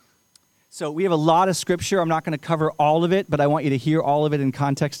So we have a lot of scripture. I'm not going to cover all of it, but I want you to hear all of it in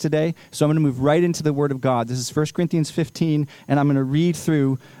context today. So I'm going to move right into the Word of God. This is 1 Corinthians 15, and I'm going to read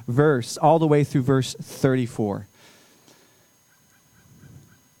through all the way through verse 34.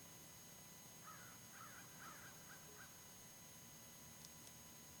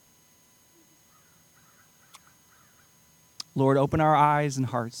 Lord, open our eyes and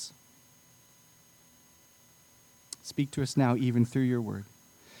hearts. Speak to us now, even through your word.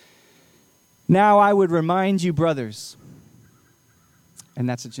 Now I would remind you, brothers, and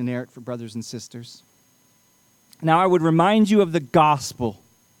that's a generic for brothers and sisters. Now I would remind you of the gospel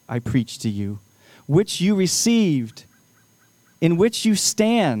I preached to you, which you received, in which you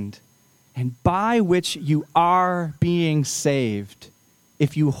stand, and by which you are being saved,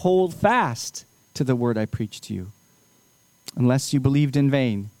 if you hold fast to the word I preached to you, unless you believed in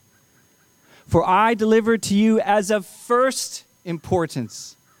vain. For I delivered to you as of first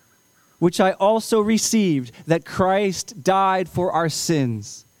importance, which I also received, that Christ died for our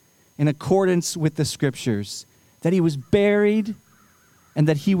sins in accordance with the Scriptures, that he was buried, and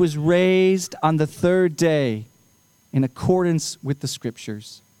that he was raised on the third day in accordance with the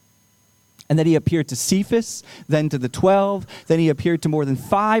Scriptures. And that he appeared to Cephas, then to the 12, then he appeared to more than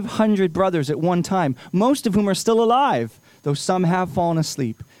 500 brothers at one time, most of whom are still alive, though some have fallen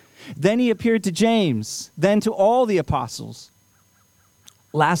asleep. Then he appeared to James, then to all the apostles.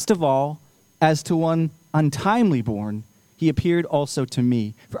 Last of all, as to one untimely born, he appeared also to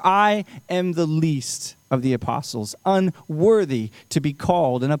me. For I am the least of the apostles, unworthy to be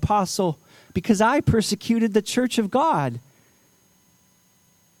called an apostle, because I persecuted the church of God.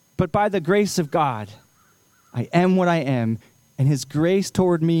 But by the grace of God, I am what I am, and his grace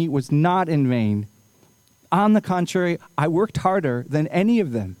toward me was not in vain. On the contrary, I worked harder than any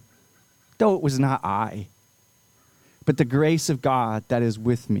of them, though it was not I, but the grace of God that is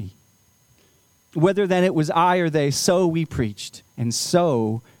with me. Whether then it was I or they, so we preached, and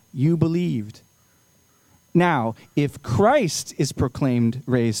so you believed. Now, if Christ is proclaimed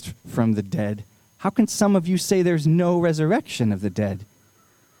raised from the dead, how can some of you say there's no resurrection of the dead?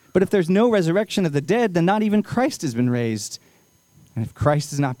 But if there's no resurrection of the dead, then not even Christ has been raised. And if Christ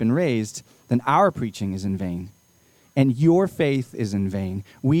has not been raised, then our preaching is in vain, and your faith is in vain.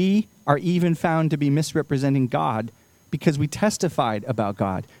 We are even found to be misrepresenting God, because we testified about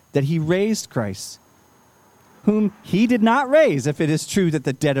God, that he raised Christ, whom he did not raise, if it is true that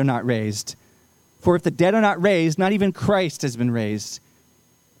the dead are not raised. For if the dead are not raised, not even Christ has been raised.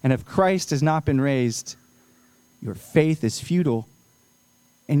 And if Christ has not been raised, your faith is futile,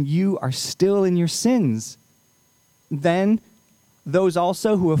 and you are still in your sins. Then those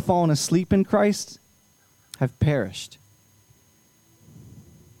also who have fallen asleep in Christ have perished.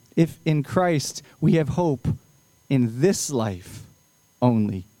 If in Christ we have hope in this life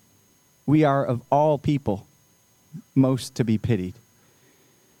only, we are of all people most to be pitied.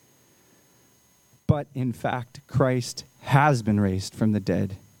 But in fact, Christ has been raised from the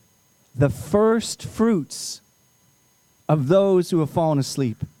dead, the first fruits of those who have fallen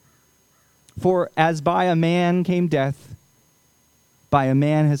asleep. For as by a man came death, by a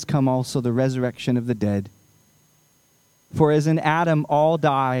man has come also the resurrection of the dead. For as in Adam all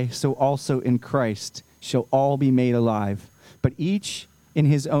die, so also in Christ shall all be made alive, but each in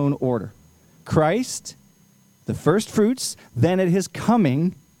his own order. Christ, the first fruits, then at his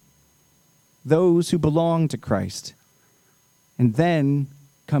coming, those who belong to Christ. And then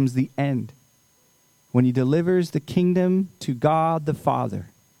comes the end, when he delivers the kingdom to God the Father,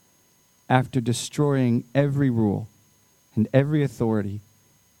 after destroying every rule and every authority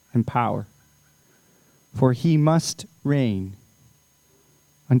and power. For he must reign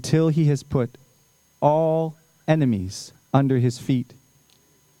until he has put all enemies under his feet.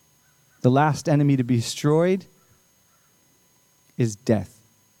 The last enemy to be destroyed is death.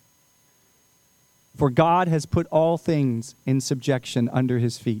 For God has put all things in subjection under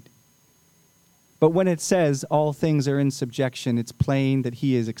his feet. But when it says all things are in subjection, it's plain that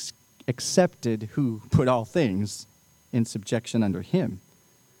he is accepted who put all things in subjection under him.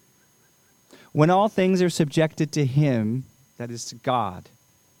 When all things are subjected to him, that is to God,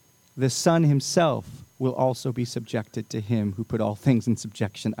 the Son himself will also be subjected to him who put all things in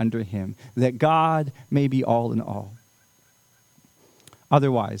subjection under him, that God may be all in all.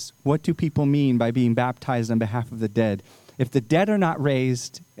 Otherwise, what do people mean by being baptized on behalf of the dead? If the dead are not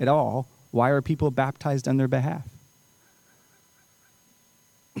raised at all, why are people baptized on their behalf?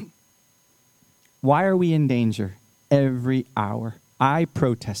 Why are we in danger every hour? I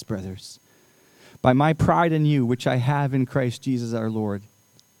protest, brothers, by my pride in you, which I have in Christ Jesus our Lord.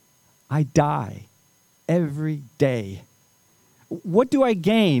 I die every day. What do I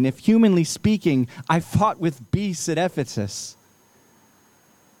gain if, humanly speaking, I fought with beasts at Ephesus?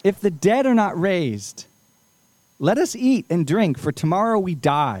 If the dead are not raised, let us eat and drink, for tomorrow we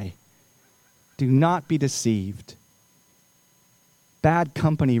die. Do not be deceived. Bad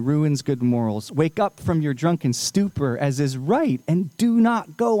company ruins good morals. Wake up from your drunken stupor, as is right, and do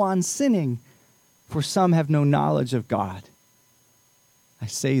not go on sinning, for some have no knowledge of God. I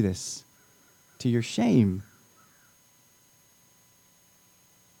say this to your shame.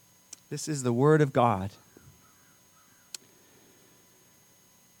 This is the word of God.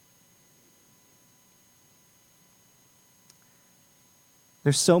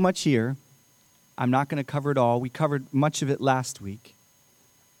 There's so much here. I'm not going to cover it all. We covered much of it last week.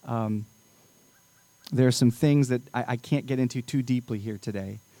 There are some things that I can't get into too deeply here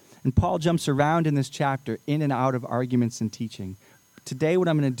today. And Paul jumps around in this chapter, in and out of arguments and teaching. Today what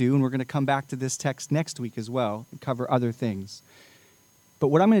I'm going to do, and we're going to come back to this text next week as well, and cover other things. But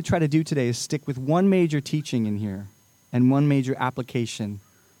what I'm going to try to do today is stick with one major teaching in here, and one major application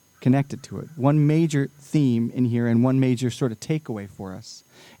connected to it. One major theme in here, and one major sort of takeaway for us.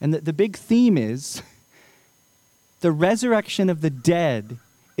 And the big theme is the resurrection of the dead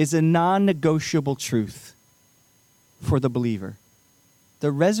is a non-negotiable truth for the believer.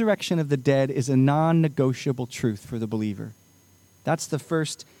 The resurrection of the dead is a non-negotiable truth for the believer. That's the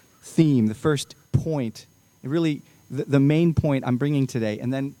first theme, the first point, really the main point I'm bringing today.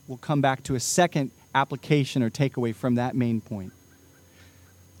 And then we'll come back to a second application or takeaway from that main point.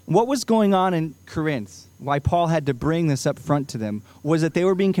 What was going on in Corinth, why Paul had to bring this up front to them, was that they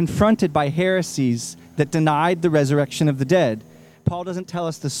were being confronted by heresies that denied the resurrection of the dead. Paul doesn't tell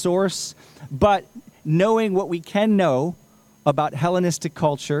us the source, but knowing what we can know about Hellenistic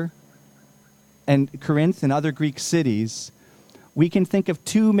culture and Corinth and other Greek cities, we can think of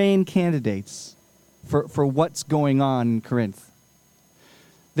two main candidates for what's going on in Corinth.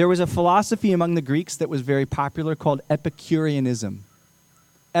 There was a philosophy among the Greeks that was very popular called Epicureanism.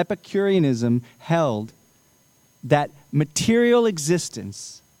 Epicureanism held that material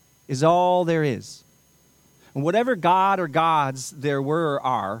existence is all there is. And whatever god or gods there were or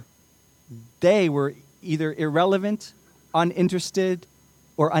are, they were either irrelevant, uninterested,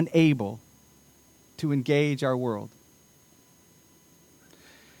 or unable to engage our world.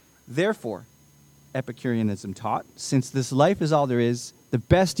 Therefore, Epicureanism taught, since this life is all there is, the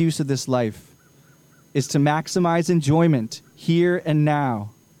best use of this life is to maximize enjoyment here and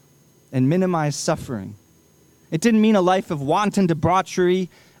now and minimize suffering. It didn't mean a life of wanton debauchery,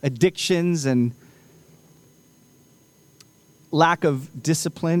 addictions, and lack of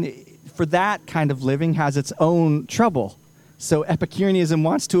discipline. For that kind of living has its own trouble. So Epicureanism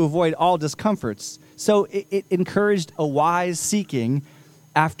wants to avoid all discomforts. So it encouraged a wise seeking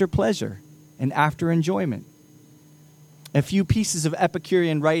after pleasure and after enjoyment. A few pieces of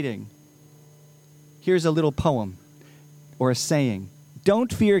Epicurean writing. Here's a little poem or a saying.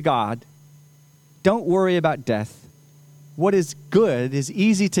 Don't fear God. Don't worry about death. What is good is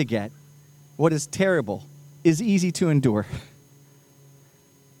easy to get. What is terrible is easy to endure.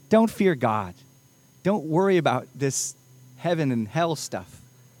 Don't fear God. Don't worry about this heaven and hell stuff.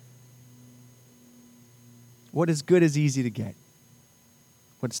 What is good is easy to get.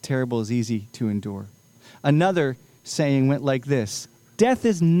 What's terrible is easy to endure. Another saying went like this. Death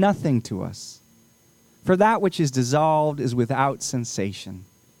is nothing to us, for that which is dissolved is without sensation,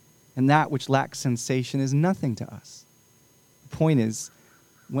 and that which lacks sensation is nothing to us. The point is,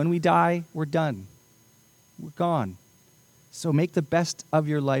 when we die, we're done. We're gone. So make the best of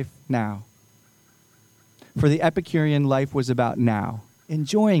your life now. For the Epicurean life was about now,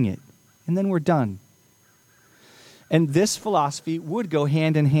 enjoying it, and then we're done. And this philosophy would go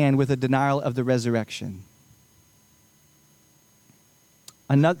hand in hand with a denial of the resurrection.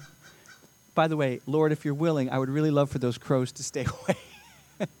 By the way, Lord, if you're willing, I would really love for those crows to stay away.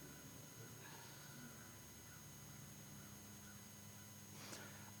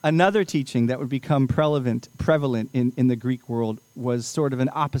 Another teaching that would become prevalent in the Greek world was sort of an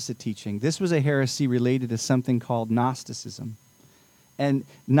opposite teaching. This was a heresy related to something called Gnosticism. And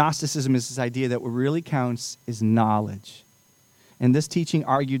Gnosticism is this idea that what really counts is knowledge. And this teaching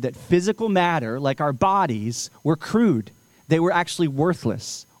argued that physical matter, like our bodies, were crude. They were actually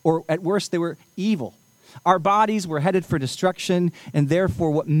worthless, or at worst, they were evil. Our bodies were headed for destruction, and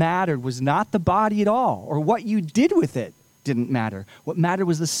therefore what mattered was not the body at all, or what you did with it didn't matter. What mattered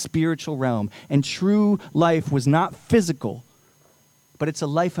was the spiritual realm, and true life was not physical, but it's a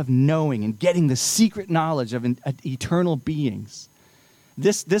life of knowing and getting the secret knowledge of eternal beings.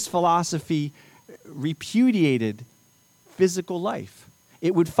 This philosophy repudiated physical life.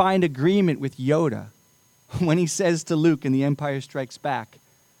 It would find agreement with Yoda, when he says to Luke in The Empire Strikes Back,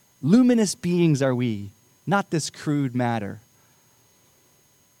 luminous beings are we, not this crude matter.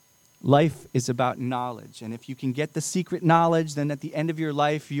 Life is about knowledge, and if you can get the secret knowledge, then at the end of your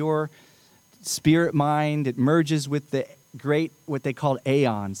life, your spirit mind, it merges with the great, what they call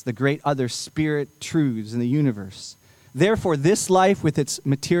aeons, the great other spirit truths in the universe. Therefore, this life with its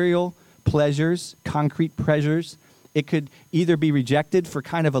material pleasures, concrete pleasures, it could either be rejected for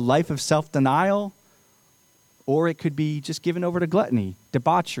kind of a life of self-denial, or it could be just given over to gluttony,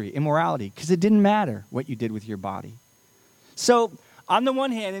 debauchery, immorality, because it didn't matter what you did with your body. So, on the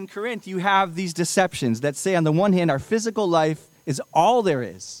one hand, in Corinth, you have these deceptions that say, on the one hand, our physical life is all there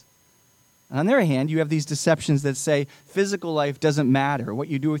is. And on the other hand, you have these deceptions that say physical life doesn't matter. What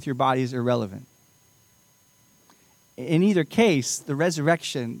you do with your body is irrelevant. In either case, the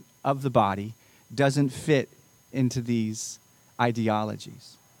resurrection of the body doesn't fit into these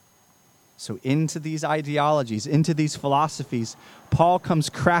ideologies. So into these ideologies, into these philosophies, Paul comes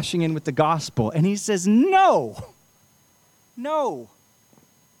crashing in with the gospel, and he says, no.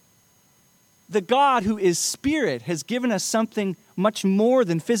 The God who is spirit has given us something much more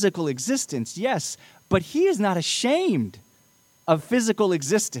than physical existence, yes, but he is not ashamed of physical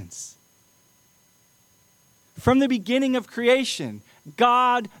existence. From the beginning of creation,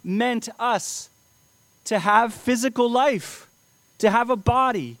 God meant us to have physical life, to have a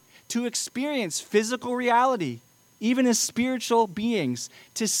body, to experience physical reality, even as spiritual beings,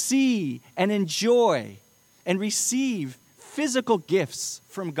 to see and enjoy and receive physical gifts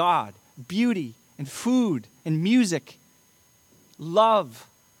from God, beauty and food and music, love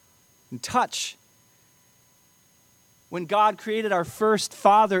and touch. When God created our first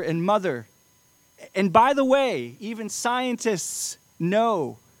father and mother, and by the way, even scientists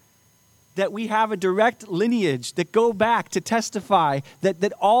know that we have a direct lineage that go back to testify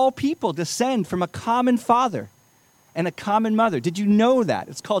that all people descend from a common father and a common mother. Did you know that?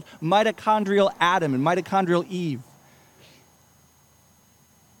 It's called mitochondrial Adam and mitochondrial Eve.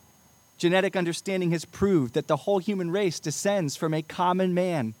 Genetic understanding has proved that the whole human race descends from a common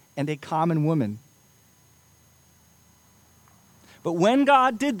man and a common woman. But when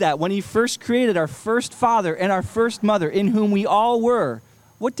God did that, when he first created our first father and our first mother, in whom we all were,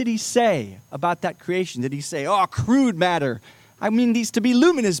 what did he say about that creation? Did he say, oh, crude matter, I mean these to be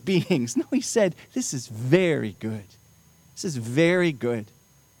luminous beings? No, he said, this is very good. This is very good.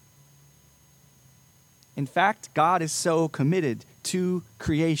 In fact, God is so committed to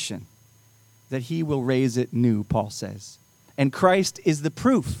creation that he will raise it new, Paul says. And Christ is the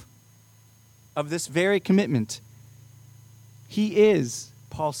proof of this very commitment. He is,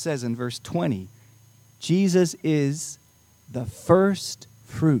 Paul says in verse 20, Jesus is the first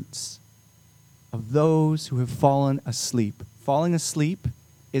fruits of those who have fallen asleep. Falling asleep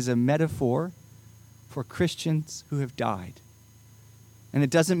is a metaphor for Christians who have died. And it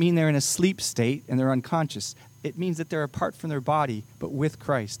doesn't mean they're in a sleep state and they're unconscious. It means that they're apart from their body, but with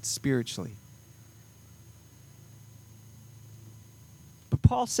Christ spiritually. But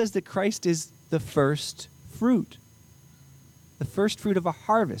Paul says that Christ is the first fruit of a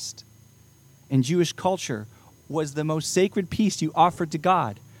harvest. In Jewish culture, was the most sacred piece you offered to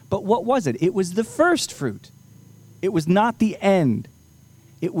God. But what was it? It was the first fruit. It was not the end.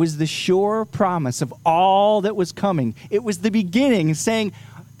 It was the sure promise of all that was coming. It was the beginning, saying,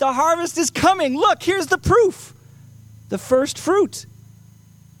 the harvest is coming. Look, here's the proof. The first fruit.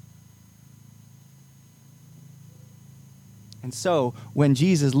 And so, when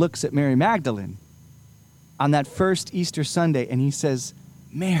Jesus looks at Mary Magdalene on that first Easter Sunday, and he says,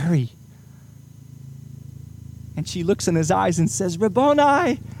 Mary, and she looks in his eyes and says,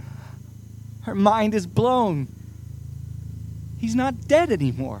 Rabboni, her mind is blown. He's not dead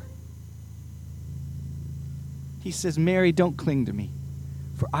anymore. He says, Mary, don't cling to me,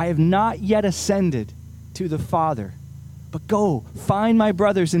 for I have not yet ascended to the Father. But go, find my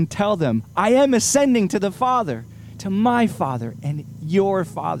brothers and tell them, I am ascending to the Father, to my Father and your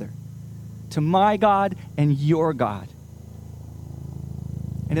Father, to my God and your God.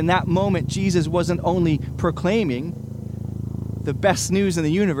 And in that moment, Jesus wasn't only proclaiming the best news in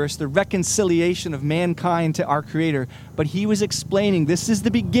the universe, the reconciliation of mankind to our Creator, but he was explaining, this is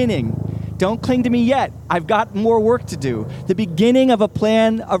the beginning. Don't cling to me yet. I've got more work to do. The beginning of a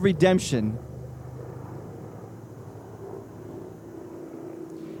plan of redemption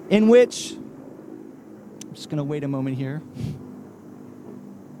in which, I'm just going to wait a moment here.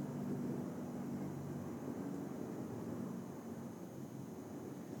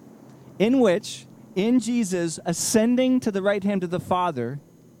 In which, in Jesus ascending to the right hand of the Father,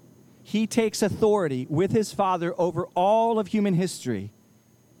 he takes authority with his Father over all of human history.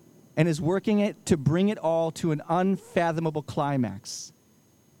 and is working it to bring it all to an unfathomable climax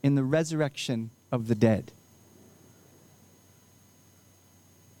in the resurrection of the dead.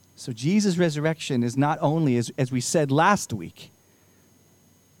 So Jesus' resurrection is not only, as we said last week,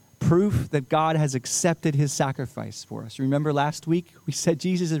 proof that God has accepted his sacrifice for us. Remember last week we said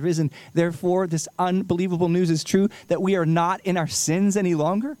Jesus is risen. Therefore, this unbelievable news is true that we are not in our sins any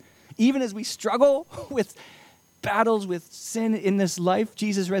longer. Even as we struggle with battles with sin in this life,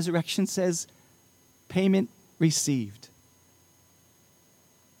 Jesus' resurrection says, payment received.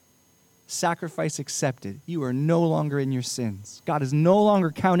 Sacrifice accepted. You are no longer in your sins. God is no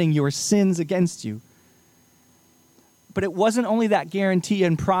longer counting your sins against you. But it wasn't only that guarantee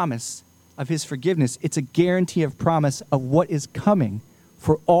and promise of his forgiveness, it's a guarantee of promise of what is coming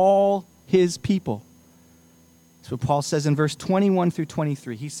for all his people. That's what Paul says in verse 21 through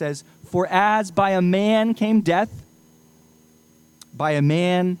 23. He says, "For as by a man came death, by a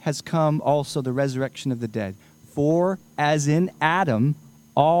man has come also the resurrection of the dead. For as in Adam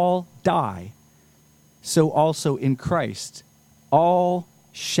all die, so also in Christ all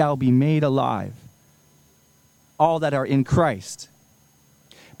shall be made alive, all that are in Christ.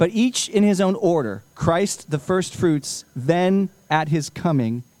 But each in his own order, Christ the first fruits, then at his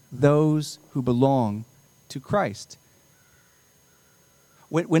coming, those who belong to Christ."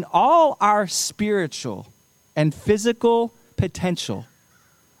 When all our spiritual and physical potential,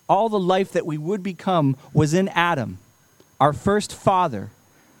 all the life that we would become was in Adam, our first father,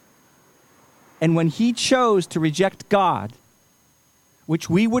 and when he chose to reject God, which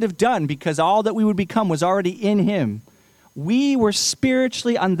we would have done because all that we would become was already in him, we were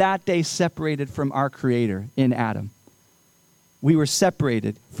spiritually on that day separated from our Creator in Adam. We were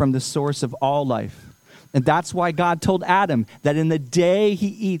separated from the source of all life. And that's why God told Adam that in the day he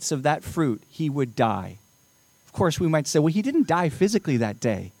eats of that fruit, he would die. Of course, we might say, well, he didn't die physically that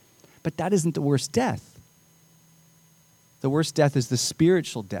day. But that isn't the worst death. The worst death is the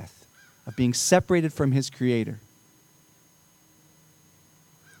spiritual death of being separated from his Creator.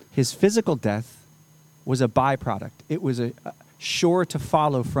 His physical death was a byproduct. It was a sure to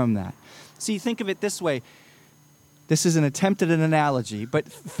follow from that. See, think of it this way. This is an attempt at an analogy,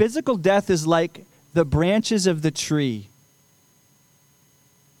 but physical death is like the branches of the tree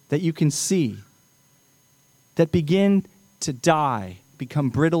that you can see that begin to die, become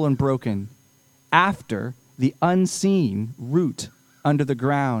brittle and broken after the unseen root under the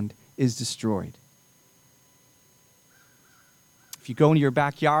ground is destroyed. If you go into your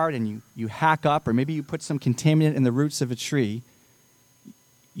backyard and you hack up, or maybe you put some contaminant in the roots of a tree,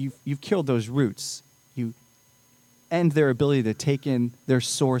 you've killed those roots. You end their ability to take in their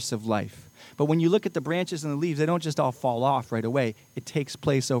source of life. But when you look at the branches and the leaves, they don't just all fall off right away. It takes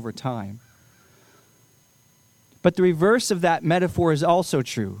place over time. But the reverse of that metaphor is also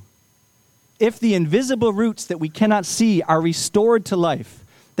true. If the invisible roots that we cannot see are restored to life,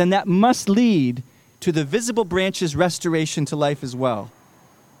 then that must lead to the visible branches' restoration to life as well.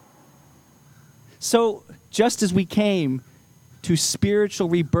 So, just as we came to spiritual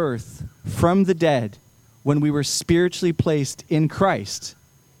rebirth from the dead when we were spiritually placed in Christ,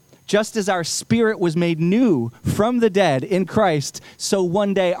 just as our spirit was made new from the dead in Christ, so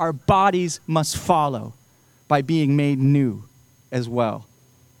one day our bodies must follow by being made new as well.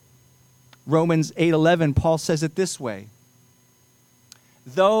 Romans 8:11, Paul says it this way: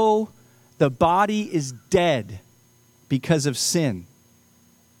 though the body is dead because of sin,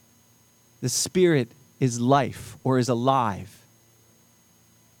 the spirit is life, or is alive,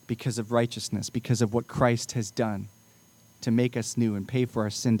 because of righteousness, because of what Christ has done to make us new and pay for our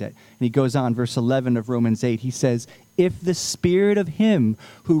sin debt. And he goes on, verse 11 of Romans 8, he says, if the spirit of him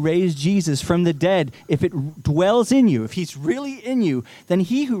who raised Jesus from the dead, if it dwells in you, if he's really in you, then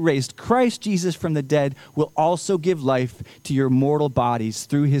he who raised Christ Jesus from the dead will also give life to your mortal bodies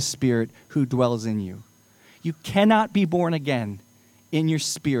through his spirit who dwells in you. You cannot be born again in your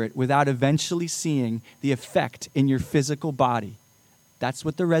spirit without eventually seeing the effect in your physical body. That's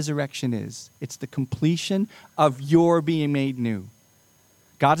what the resurrection is. It's the completion of your being made new.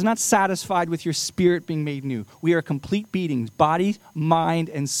 God's not satisfied with your spirit being made new. We are complete beings, body, mind,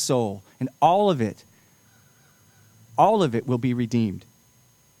 and soul. And all of it will be redeemed.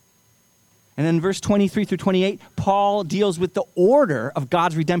 And then verse 23 through 28, Paul deals with the order of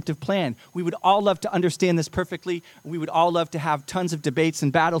God's redemptive plan. We would all love to understand this perfectly. We would all love to have tons of debates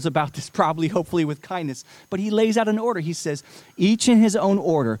and battles about this, probably, hopefully, with kindness. But he lays out an order. He says, each in his own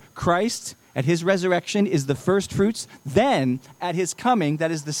order. Christ, at his resurrection, is the first fruits. Then, at his coming,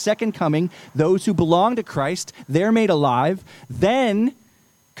 that is the second coming, those who belong to Christ, they're made alive. Then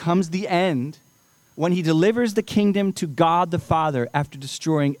comes the end, when he delivers the kingdom to God the Father after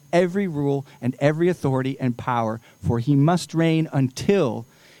destroying every rule and every authority and power, for he must reign until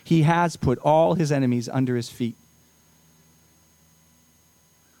he has put all his enemies under his feet.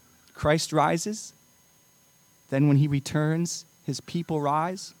 Christ rises. Then when he returns, his people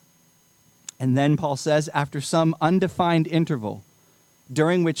rise. And then Paul says, after some undefined interval,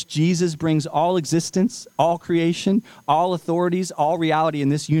 during which Jesus brings all existence, all creation, all authorities, all reality in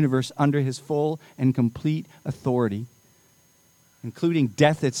this universe under his full and complete authority, including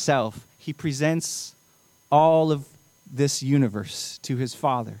death itself, he presents all of this universe to his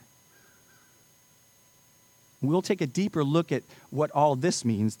Father. We'll take a deeper look at what all this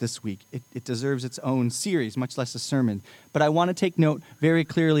means this week. It deserves its own series, much less a sermon. But I want to take note very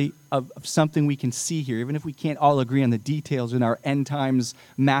clearly of something we can see here, even if we can't all agree on the details in our end times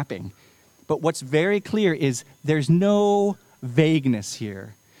mapping. But what's very clear is there's no vagueness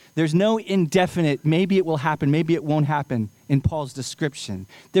here. There's no indefinite, maybe it will happen, maybe it won't happen in Paul's description.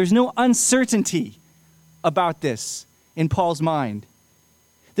 There's no uncertainty about this in Paul's mind.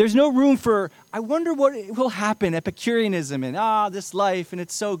 There's no room for, I wonder what will happen, Epicureanism, and this life, and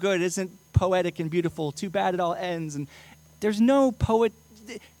it's so good, it isn't poetic and beautiful, too bad it all ends. And there's no poet,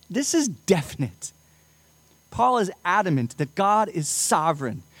 this is definite. Paul is adamant that God is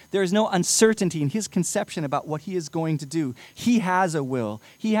sovereign. There is no uncertainty in his conception about what he is going to do. He has a will.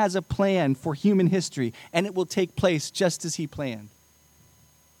 He has a plan for human history, and it will take place just as he planned.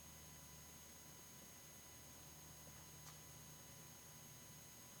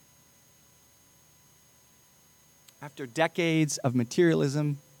 After decades of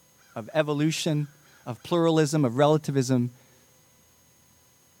materialism, of evolution, of pluralism, of relativism,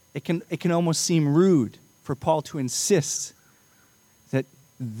 it can almost seem rude for Paul to insist that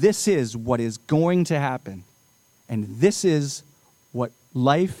this is what is going to happen, and this is what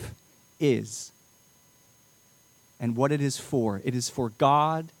life is, and what it is for. It is for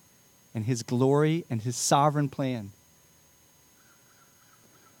God and his glory and his sovereign plan.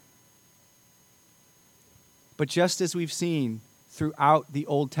 But just as we've seen throughout the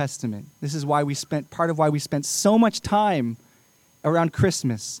Old Testament, this is why part of why we spent so much time around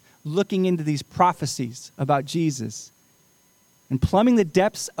Christmas looking into these prophecies about Jesus and plumbing the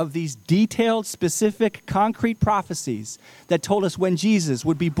depths of these detailed, specific, concrete prophecies that told us when Jesus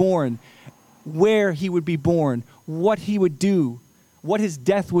would be born, where he would be born, what he would do, what his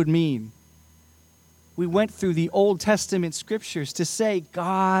death would mean. We went through the Old Testament scriptures to say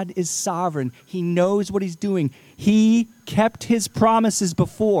God is sovereign. He knows what he's doing. He kept his promises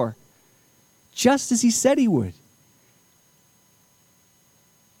before, just as he said he would.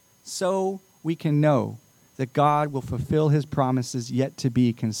 So we can know that God will fulfill his promises yet to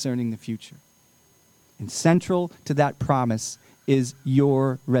be concerning the future. And central to that promise is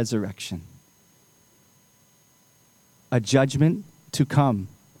your resurrection. A judgment to come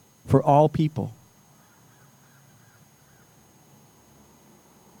for all people.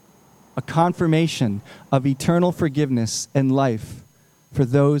 A confirmation of eternal forgiveness and life for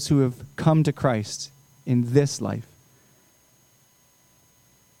those who have come to Christ in this life.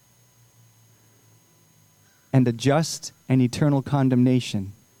 And a just and eternal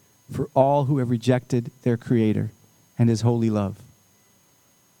condemnation for all who have rejected their Creator and his holy love.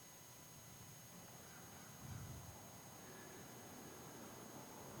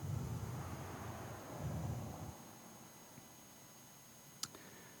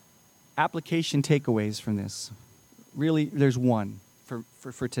 Application takeaways from this. Really, there's one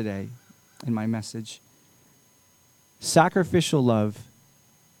for today in my message. Sacrificial love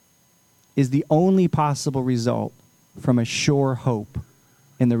is the only possible result from a sure hope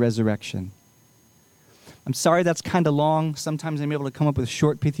in the resurrection. I'm sorry that's kind of long. Sometimes I'm able to come up with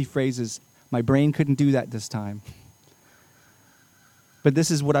short, pithy phrases. My brain couldn't do that this time. But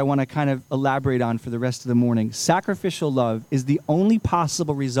this is what I want to kind of elaborate on for the rest of the morning. Sacrificial love is the only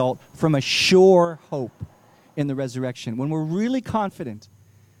possible result from a sure hope in the resurrection. When we're really confident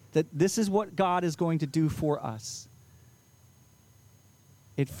that this is what God is going to do for us,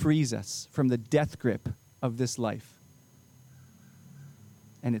 it frees us from the death grip of this life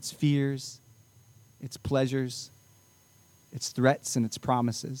and its fears, its pleasures, its threats, and its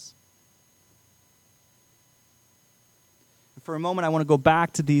promises. For a moment, I want to go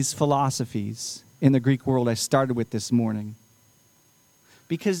back to these philosophies in the Greek world I started with this morning.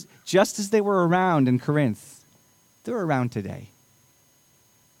 Because just as they were around in Corinth, they're around today.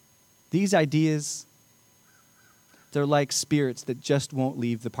 These ideas, they're like spirits that just won't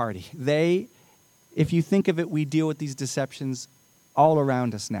leave the party. If you think of it, we deal with these deceptions all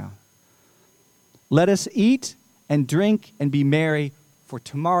around us now. Let us eat and drink and be merry, for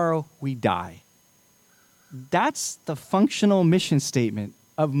tomorrow we die. That's the functional mission statement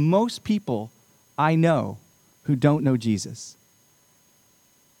of most people I know who don't know Jesus.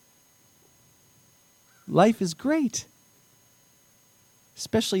 Life is great,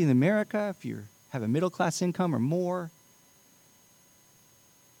 especially in America if you have a middle-class income or more.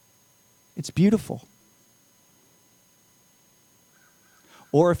 It's beautiful.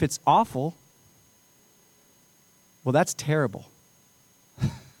 Or if it's awful, well, that's terrible.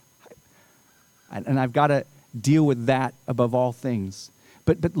 And I've got to deal with that above all things.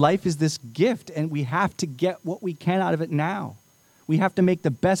 But life is this gift, and we have to get what we can out of it now. We have to make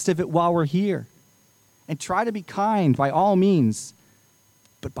the best of it while we're here. And try to be kind by all means.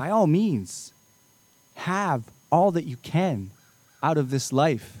 But by all means, have all that you can out of this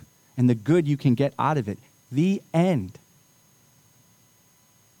life and the good you can get out of it. The end.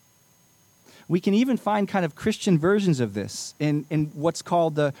 We can even find kind of Christian versions of this in what's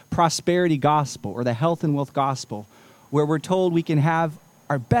called the prosperity gospel or the health and wealth gospel, where we're told we can have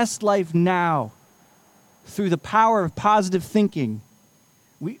our best life now through the power of positive thinking.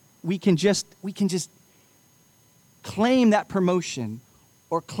 We can just claim that promotion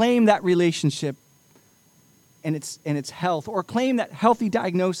or claim that relationship and its health, or claim that healthy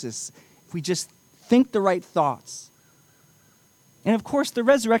diagnosis if we just think the right thoughts. And of course, the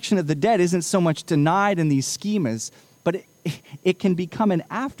resurrection of the dead isn't so much denied in these schemas, but it can become an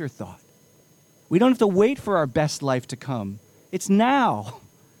afterthought. We don't have to wait for our best life to come. It's now.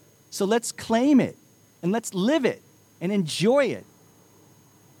 So let's claim it, and let's live it, and enjoy it.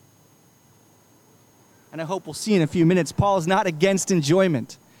 And I hope we'll see in a few minutes, Paul is not against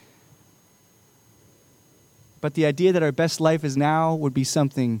enjoyment. But the idea that our best life is now would be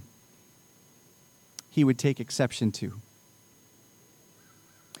something he would take exception to.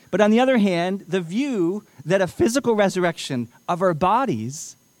 But on the other hand, the view that a physical resurrection of our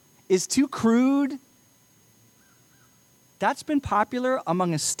bodies is too crude, that's been popular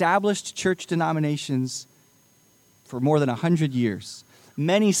among established church denominations for more than 100 years.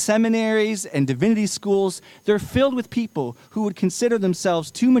 Many seminaries and divinity schools, they're filled with people who would consider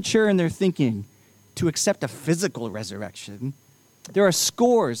themselves too mature in their thinking to accept a physical resurrection. There are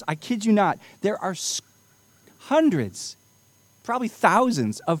scores, I kid you not, there are hundreds, probably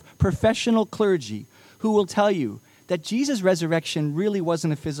thousands of professional clergy who will tell you that Jesus' resurrection really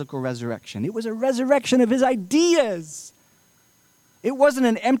wasn't a physical resurrection. It was a resurrection of his ideas. It wasn't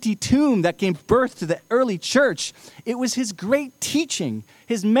an empty tomb that gave birth to the early church. It was his great teaching,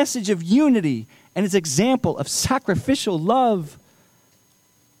 his message of unity, and his example of sacrificial love.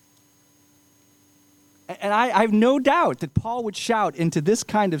 And I have no doubt that Paul would shout into this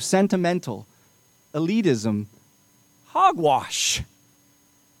kind of sentimental elitism, hogwash.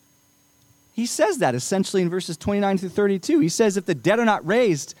 He says that essentially in verses 29 through 32. He says, if the dead are not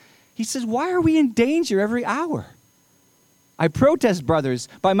raised, he says, why are we in danger every hour? I protest, brothers,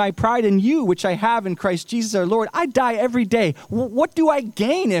 by my pride in you, which I have in Christ Jesus our Lord. I die every day. What do I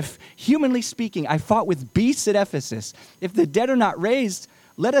gain if, humanly speaking, I fought with beasts at Ephesus? If the dead are not raised,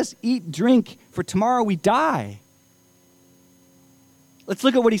 let us eat, drink, for tomorrow we die. Let's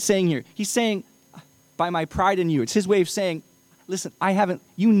look at what he's saying here. He's saying, by my pride in you. It's his way of saying, listen,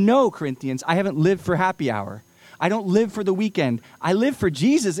 Corinthians, I haven't lived for happy hour. I don't live for the weekend. I live for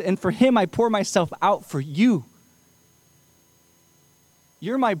Jesus, and for him I pour myself out for you.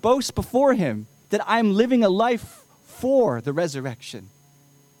 You're my boast before him, that I'm living a life for the resurrection.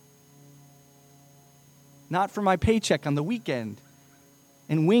 Not for my paycheck on the weekend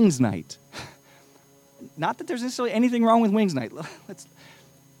and wings night. Not that there's necessarily anything wrong with wings night.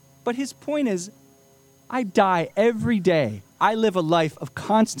 But his point is, I die every day. I live a life of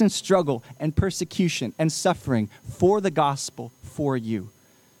constant struggle and persecution and suffering for the gospel, for you.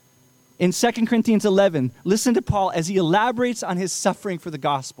 In 2 Corinthians 11, listen to Paul as he elaborates on his suffering for the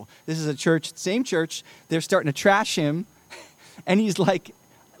gospel. This is a church, same church. They're starting to trash him. And he's like,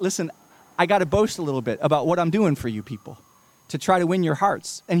 listen, I got to boast a little bit about what I'm doing for you people to try to win your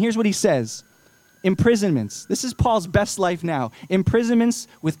hearts. And here's what he says. Imprisonments. This is Paul's best life now. Imprisonments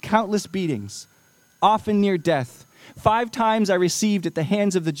with countless beatings, often near death. 5 times I received at the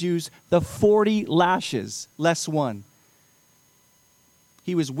hands of the Jews the 40 lashes, less one.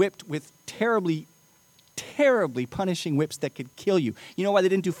 He was whipped with terribly, terribly punishing whips that could kill you. You know why they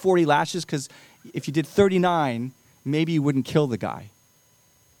didn't do 40 lashes? Because if you did 39, maybe you wouldn't kill the guy.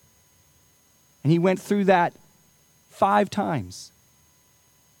 And he went through that 5 times.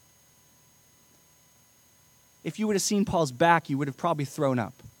 If you would have seen Paul's back, you would have probably thrown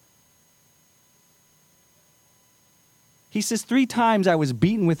up. He says, 3 times I was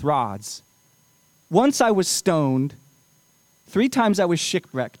beaten with rods. Once I was stoned. 3 times I was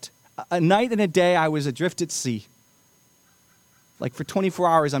shipwrecked. A night and a day I was adrift at sea. Like for 24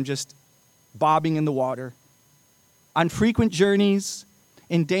 hours, I'm just bobbing in the water. On frequent journeys,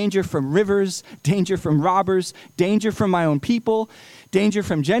 in danger from rivers, danger from robbers, danger from my own people, danger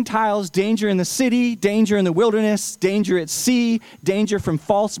from Gentiles, danger in the city, danger in the wilderness, danger at sea, danger from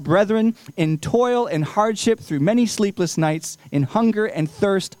false brethren, in toil and hardship through many sleepless nights, in hunger and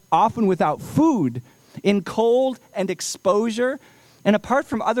thirst, often without food, in cold and exposure. And apart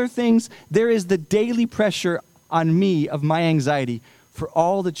from other things, there is the daily pressure on me of my anxiety for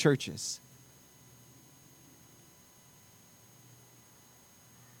all the churches.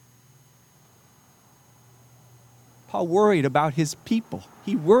 Paul worried about his people.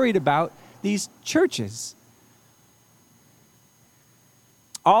 He worried about these churches.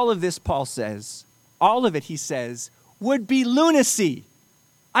 All of this, Paul says, all of it, he says, would be lunacy.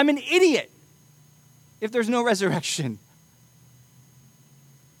 I'm an idiot if there's no resurrection.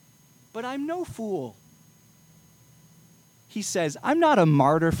 But I'm no fool. He says, I'm not a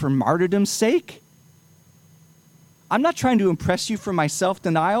martyr for martyrdom's sake. I'm not trying to impress you for my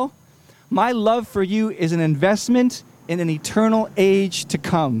self-denial. My love for you is an investment in an eternal age to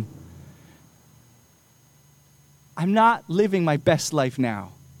come. I'm not living my best life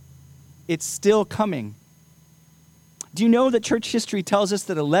now. It's still coming. Do you know that church history tells us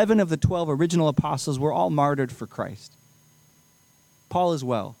that 11 of the 12 original apostles were all martyred for Christ? Paul as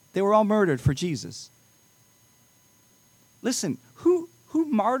well. They were all murdered for Jesus. Listen, who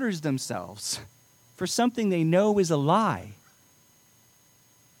martyrs themselves for something they know is a lie?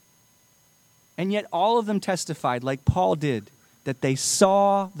 And yet all of them testified, like Paul did, that they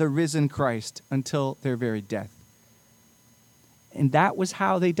saw the risen Christ until their very death. And that was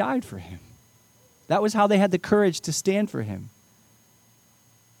how they died for him. That was how they had the courage to stand for him.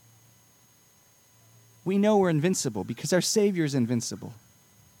 We know we're invincible because our Savior is invincible.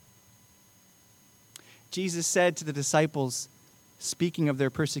 Jesus said to the disciples, speaking of their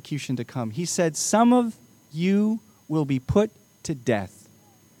persecution to come, he said, some of you will be put to death.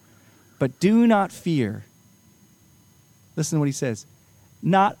 But do not fear. Listen to what he says.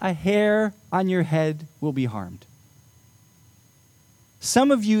 Not a hair on your head will be harmed.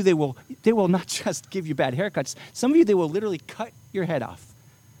 Some of you, they will not just give you bad haircuts. Some of you, they will literally cut your head off.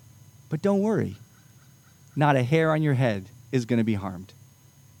 But don't worry. Not a hair on your head is going to be harmed.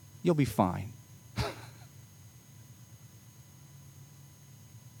 You'll be fine.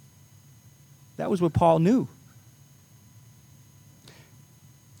 That was what Paul knew.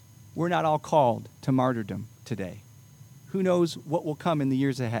 We're not all called to martyrdom today. Who knows what will come in the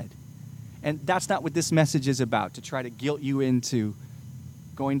years ahead? And that's not what this message is about, to try to guilt you into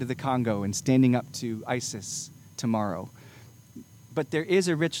going to the Congo and standing up to ISIS tomorrow. But there is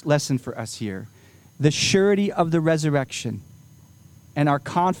a rich lesson for us here. The surety of the resurrection and our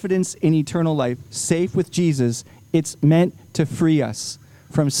confidence in eternal life, safe with Jesus, it's meant to free us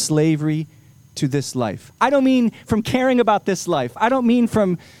from slavery to this life. I don't mean from caring about this life. I don't mean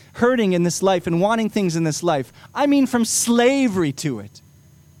from hurting in this life and wanting things in this life. I mean from slavery to it.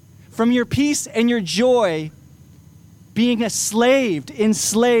 From your peace and your joy being enslaved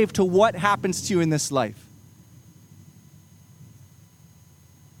to what happens to you in this life.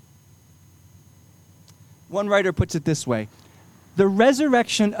 One writer puts it this way. The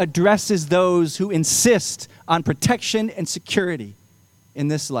resurrection addresses those who insist on protection and security in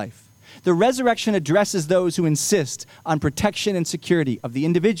this life. The resurrection addresses those who insist on protection and security of the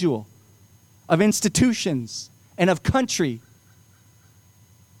individual, of institutions, and of country.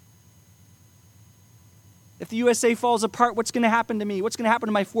 If the USA falls apart, what's going to happen to me? What's going to happen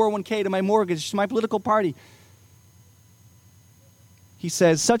to my 401k, to my mortgage, to my political party? He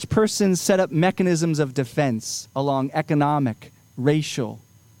says, such persons set up mechanisms of defense along economic, racial,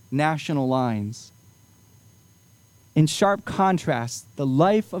 national lines. In sharp contrast, the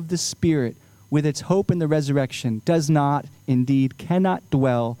life of the Spirit with its hope in the resurrection does not, indeed, cannot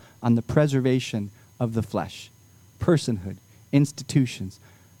dwell on the preservation of the flesh, personhood, institutions,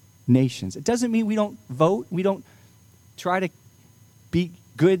 nations. It doesn't mean we don't vote, we don't try to be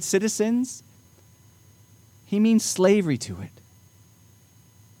good citizens. He means slavery to it.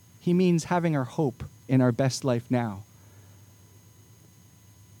 He means having our hope in our best life now.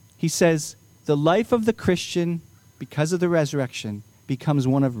 He says, the life of the Christian, because of the resurrection, becomes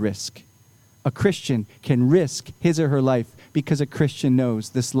one of risk. A Christian can risk his or her life because a Christian knows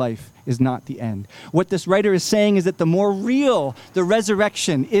this life is not the end. What this writer is saying is that the more real the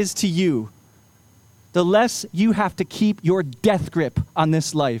resurrection is to you, the less you have to keep your death grip on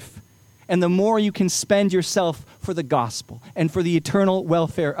this life, and the more you can spend yourself for the gospel and for the eternal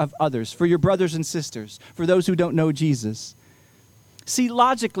welfare of others, for your brothers and sisters, for those who don't know Jesus. See,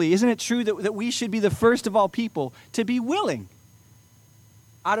 logically, isn't it true that we should be the first of all people to be willing,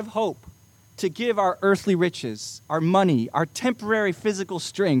 out of hope, to give our earthly riches, our money, our temporary physical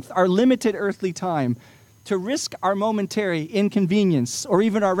strength, our limited earthly time, to risk our momentary inconvenience or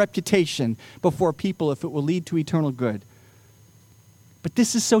even our reputation before people if it will lead to eternal good? But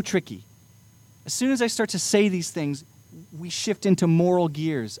this is so tricky. As soon as I start to say these things, we shift into moral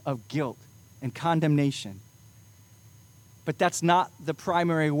gears of guilt and condemnation. But that's not the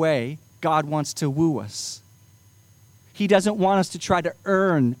primary way God wants to woo us. He doesn't want us to try to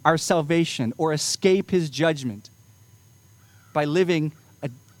earn our salvation or escape his judgment by living a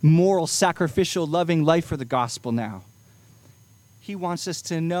moral, sacrificial, loving life for the gospel now. He wants us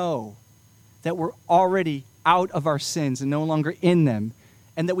to know that we're already out of our sins and no longer in them,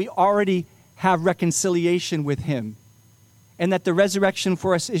 and that we already have reconciliation with him, and that the resurrection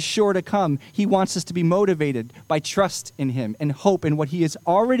for us is sure to come. He wants us to be motivated by trust in him and hope in what he has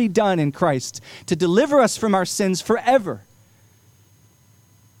already done in Christ to deliver us from our sins forever.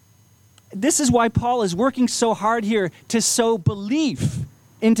 This is why Paul is working so hard here to sow belief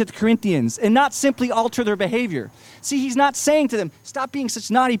into the Corinthians and not simply alter their behavior. See, he's not saying to them, stop being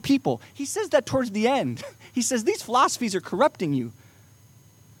such naughty people. He says that towards the end. He says, these philosophies are corrupting you.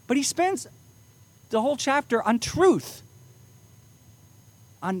 But he spends the whole chapter on truth,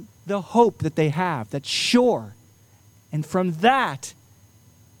 on the hope that they have, that's sure. And from that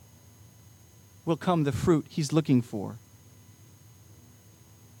will come the fruit he's looking for.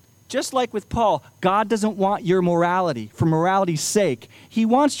 Just like with Paul, God doesn't want your morality for morality's sake. He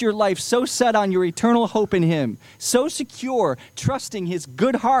wants your life so set on your eternal hope in him, so secure, trusting his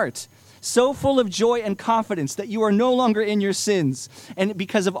good heart, so full of joy and confidence that you are no longer in your sins, and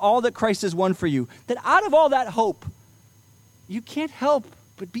because of all that Christ has won for you, that out of all that hope, you can't help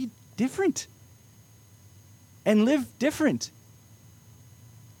but be different and live different.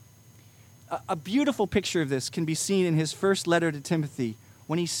 A beautiful picture of this can be seen in his first letter to Timothy,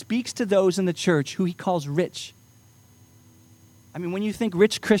 when he speaks to those in the church who he calls rich. I mean, when you think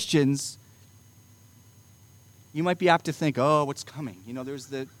rich Christians, you might be apt to think, oh, what's coming?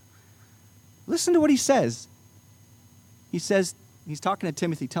 Listen to what he says. He says, he's talking to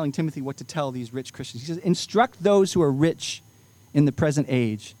Timothy, telling Timothy what to tell these rich Christians. He says, instruct those who are rich in the present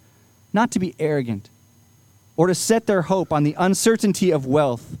age not to be arrogant or to set their hope on the uncertainty of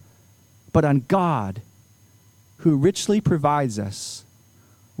wealth, but on God, who richly provides us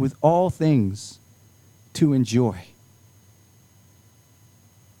with all things to enjoy.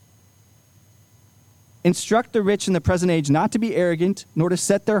 Instruct the rich in the present age not to be arrogant, nor to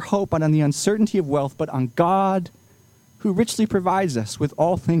set their hope on the uncertainty of wealth, but on God, who richly provides us with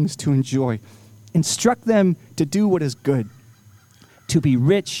all things to enjoy. Instruct them to do what is good, to be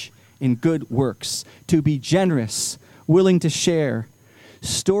rich in good works, to be generous, willing to share,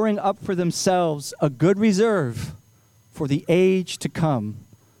 storing up for themselves a good reserve for the age to come,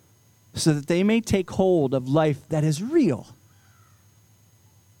 so that they may take hold of life that is real.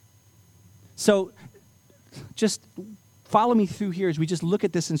 So, just follow me through here as we just look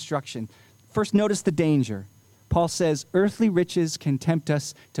at this instruction. First, notice the danger. Paul says, earthly riches can tempt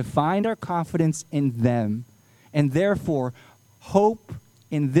us to find our confidence in them, and therefore, hope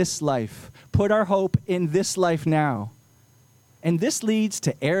in this life. Put our hope in this life now. And this leads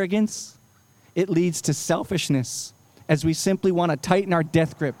to arrogance. It leads to selfishness, as we simply want to tighten our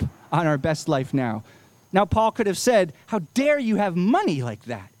death grip on our best life now. Now, Paul could have said, how dare you have money like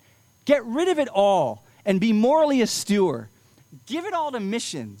that? Get rid of it all and be morally austere. Give it all to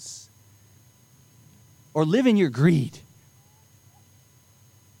missions. Or live in your greed.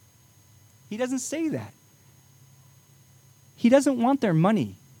 He doesn't say that. He doesn't want their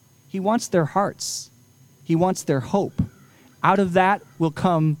money. He wants their hearts. He wants their hope. Out of that will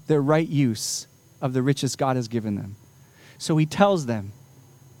come their right use of the riches God has given them. So he tells them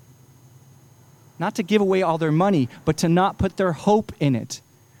not to give away all their money, but to not put their hope in it,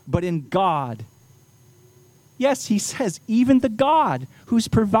 but in God. Yes, he says, even the God who's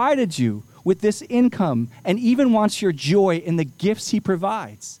provided you with this income and even wants your joy in the gifts he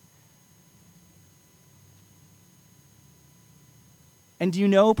provides. And do you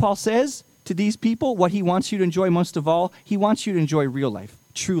know, Paul says to these people, what he wants you to enjoy most of all? He wants you to enjoy real life,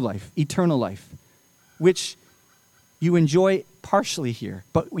 true life, eternal life, which you enjoy partially here,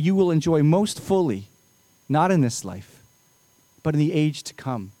 but you will enjoy most fully, not in this life, but in the age to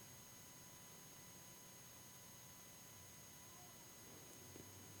come.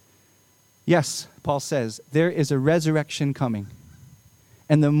 Yes, Paul says, there is a resurrection coming.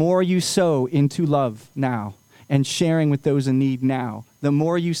 And the more you sow into love now and sharing with those in need now, the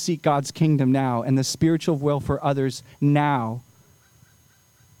more you seek God's kingdom now and the spiritual will for others now,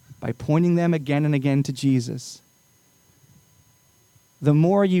 by pointing them again and again to Jesus, the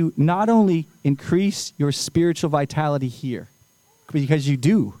more you not only increase your spiritual vitality here, because you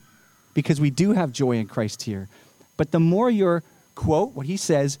do, because we do have joy in Christ here, but the more you're, quote, what he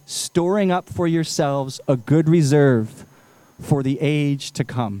says, storing up for yourselves a good reserve for the age to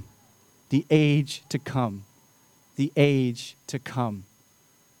come. The age to come. The age to come.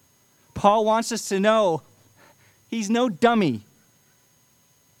 Paul wants us to know he's no dummy.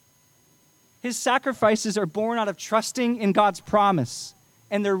 His sacrifices are born out of trusting in God's promise,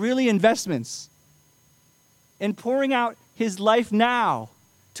 and they're really investments in pouring out his life now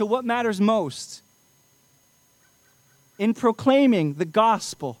to what matters most, in proclaiming the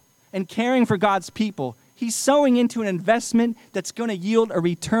gospel and caring for God's people. He's sowing into an investment that's going to yield a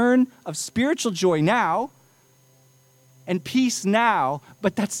return of spiritual joy now and peace now,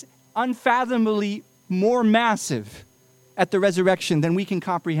 but that's unfathomably more massive at the resurrection than we can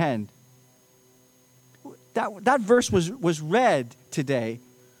comprehend. That verse was read today.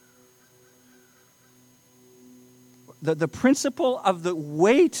 The principle of the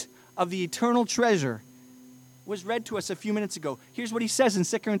weight of the eternal treasure was read to us a few minutes ago. Here's what he says in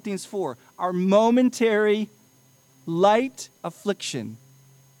 2 Corinthians 4. Our momentary light affliction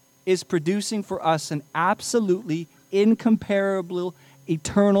is producing for us an absolutely incomparable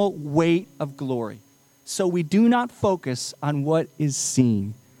eternal weight of glory. So we do not focus on what is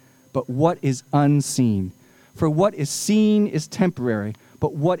seen, but what is unseen. For what is seen is temporary,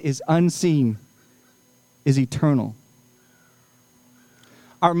 but what is unseen is eternal.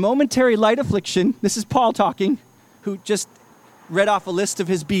 Our momentary light affliction, this is Paul talking, who just read off a list of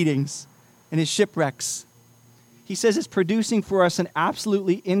his beatings and his shipwrecks. He says it's producing for us an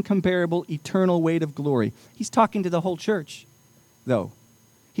absolutely incomparable eternal weight of glory. He's talking to the whole church, though.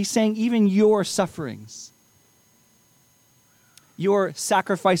 He's saying even your sufferings, your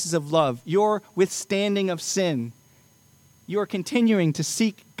sacrifices of love, your withstanding of sin, your continuing to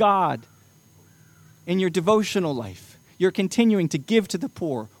seek God in your devotional life, you're continuing to give to the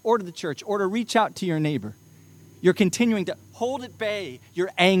poor or to the church or to reach out to your neighbor. You're continuing to hold at bay your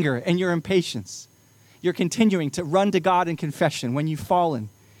anger and your impatience. You're continuing to run to God in confession when you've fallen.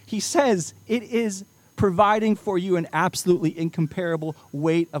 He says it is providing for you an absolutely incomparable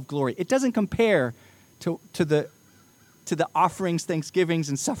weight of glory. It doesn't compare to the offerings, thanksgivings,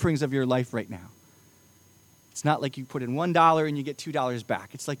 and sufferings of your life right now. It's not like you put in $1 and you get $2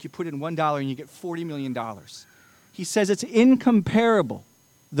 back. It's like you put in $1 and you get $40 million. He says it's incomparable,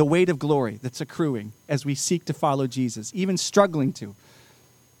 the weight of glory that's accruing as we seek to follow Jesus, even struggling to.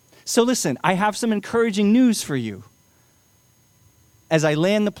 So listen, I have some encouraging news for you as I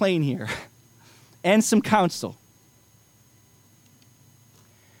land the plane here, and some counsel.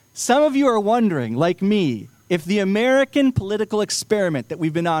 Some of you are wondering, like me, if the American political experiment that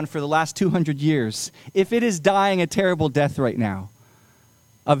we've been on for the last 200 years, if it is dying a terrible death right now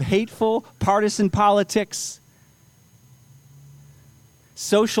of hateful partisan politics,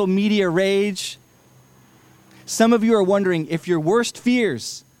 social media rage. Some of you are wondering if your worst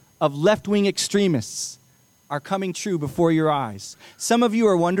fears of left-wing extremists are coming true before your eyes. Some of you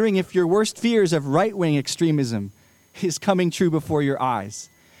are wondering if your worst fears of right-wing extremism is coming true before your eyes.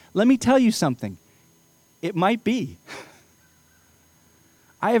 Let me tell you something. It might be.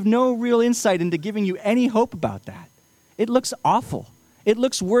 I have no real insight into giving you any hope about that. It looks awful. It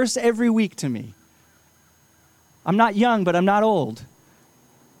looks worse every week to me. I'm not young, but I'm not old.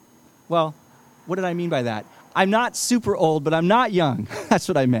 Well, what did I mean by that? I'm not super old, but I'm not young. That's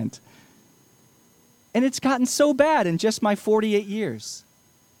what I meant. And it's gotten so bad in just my 48 years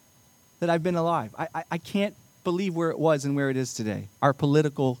that I've been alive. I can't believe where it was and where it is today, our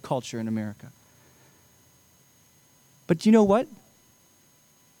political culture in America. But you know what?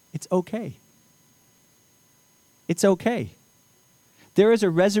 It's okay. It's okay. There is a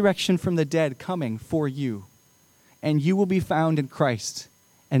resurrection from the dead coming for you, and you will be found in Christ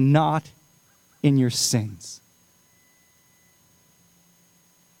and not in your sins.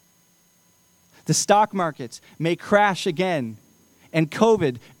 The stock markets may crash again, and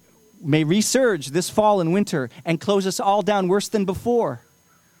COVID may resurge this fall and winter and close us all down worse than before,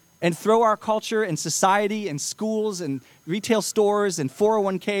 and throw our culture and society and schools and retail stores and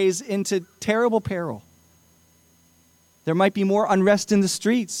 401ks into terrible peril. There might be more unrest in the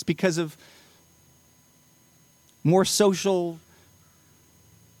streets because of more social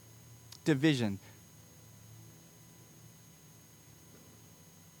division.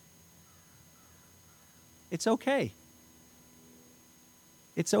 It's okay.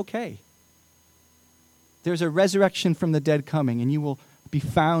 It's okay. There's a resurrection from the dead coming, and you will be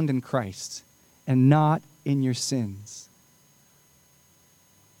found in Christ and not in your sins.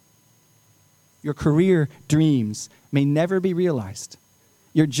 Your career dreams may never be realized.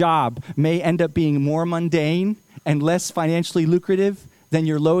 Your job may end up being more mundane and less financially lucrative than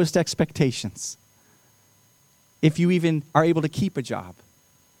your lowest expectations. If you even are able to keep a job,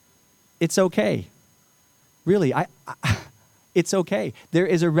 it's okay. Really, it's okay. There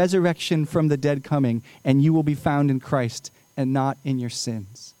is a resurrection from the dead coming, and you will be found in Christ and not in your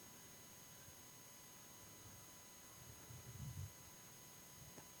sins.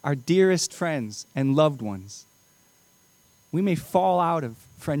 Our dearest friends and loved ones, we may fall out of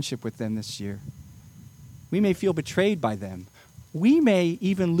friendship with them this year. We may feel betrayed by them. We may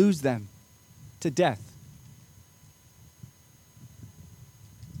even lose them to death.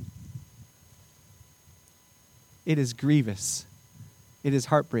 It is grievous. It is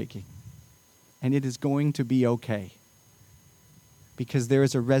heartbreaking. And it is going to be okay. Because there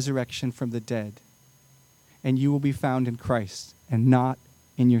is a resurrection from the dead. And you will be found in Christ and not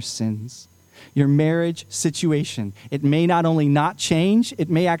in your sins. Your marriage situation, it may not only not change, it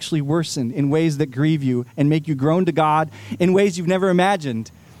may actually worsen in ways that grieve you and make you groan to God in ways you've never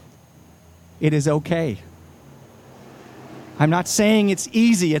imagined. It is okay. I'm not saying it's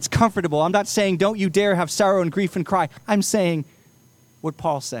easy, it's comfortable. I'm not saying don't you dare have sorrow and grief and cry. I'm saying what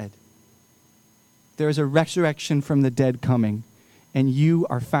Paul said. There is a resurrection from the dead coming, and you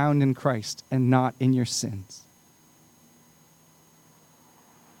are found in Christ and not in your sins.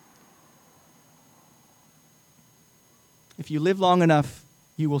 If you live long enough,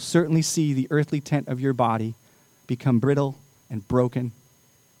 you will certainly see the earthly tent of your body become brittle and broken,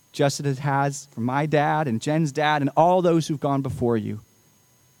 just as it has for my dad and Jen's dad and all those who've gone before you.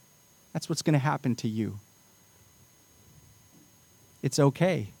 That's what's going to happen to you. It's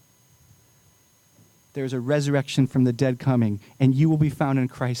okay. There's a resurrection from the dead coming, and you will be found in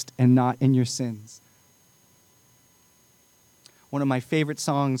Christ and not in your sins. One of my favorite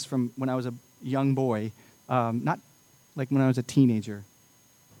songs from when I was a young boy, not like when I was a teenager.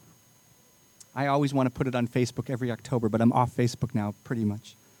 I always want to put it on Facebook every October, but I'm off Facebook now pretty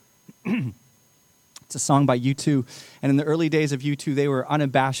much. It's a song by U2, and in the early days of U2, they were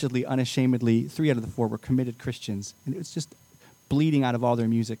unabashedly, unashamedly, 3 out of the 4 were committed Christians, and it was just bleeding out of all their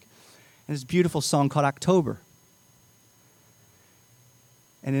music. And this beautiful song called October.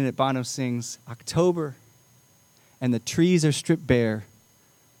 And in it, Bono sings, October, and the trees are stripped bare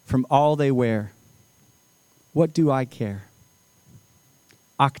from all they wear. What do I care?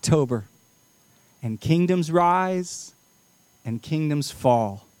 October, and kingdoms rise and kingdoms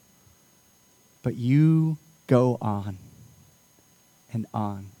fall. But you go on and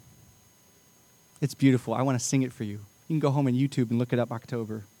on. It's beautiful. I want to sing it for you. You can go home on YouTube and look it up,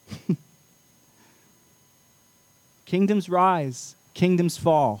 October. Kingdoms rise, kingdoms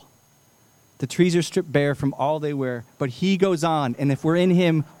fall. The trees are stripped bare from all they wear, but he goes on, and if we're in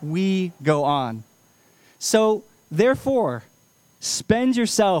him, we go on. So, therefore, spend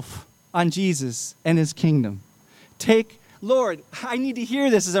yourself on Jesus and his kingdom. Lord, I need to hear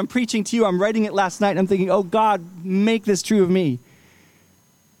this as I'm preaching to you. I'm writing it last night, and I'm thinking, oh God, make this true of me.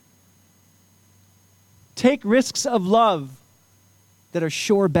 Take risks of love that are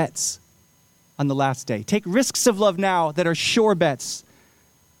sure bets on the last day. Take risks of love now that are sure bets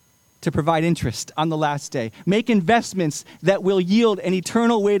to provide interest on the last day. Make investments that will yield an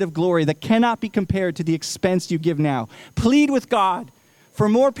eternal weight of glory that cannot be compared to the expense you give now. Plead with God for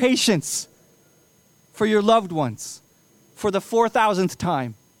more patience for your loved ones for the 4,000th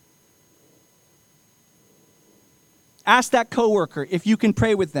time. Ask that coworker if you can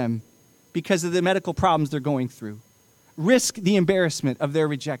pray with them because of the medical problems they're going through. Risk the embarrassment of their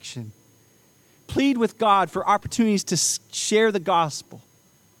rejection. Plead with God for opportunities to share the gospel.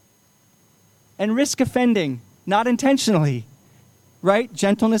 And risk offending, not intentionally, right?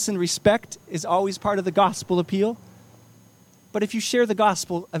 Gentleness and respect is always part of the gospel appeal. But if you share the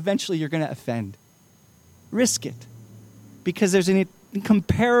gospel, eventually you're going to offend. Risk it, because there's an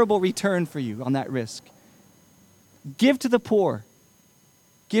incomparable return for you on that risk. Give to the poor.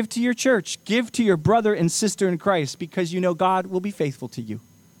 Give to your church. Give to your brother and sister in Christ, because you know God will be faithful to you.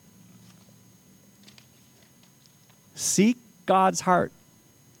 Seek God's heart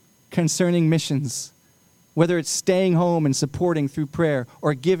concerning missions, whether it's staying home and supporting through prayer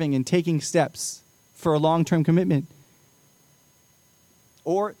or giving and taking steps for a long-term commitment.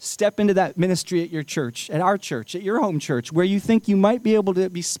 Or step into that ministry at your church, at our church, at your home church, where you think you might be able to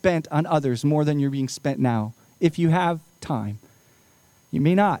be spent on others more than you're being spent now, if you have time. You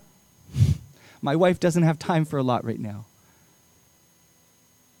may not. My wife doesn't have time for a lot right now.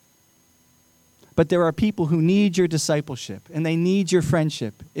 But there are people who need your discipleship, and they need your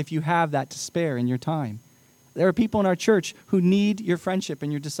friendship if you have that to spare in your time. There are people in our church who need your friendship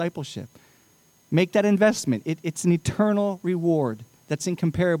and your discipleship. Make that investment. It's an eternal reward that's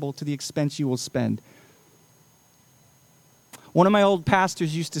incomparable to the expense you will spend. One of my old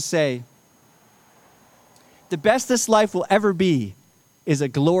pastors used to say, the best this life will ever be is a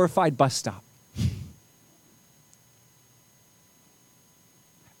glorified bus stop.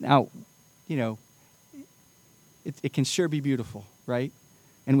 Now, it can sure be beautiful, right?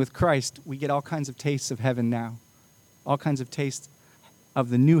 And with Christ, we get all kinds of tastes of heaven now. All kinds of tastes of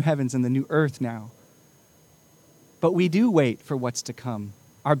the new heavens and the new earth now. But we do wait for what's to come.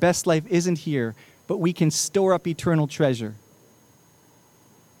 Our best life isn't here, but we can store up eternal treasure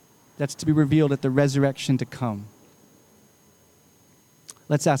that's to be revealed at the resurrection to come.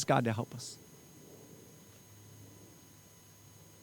 Let's ask God to help us.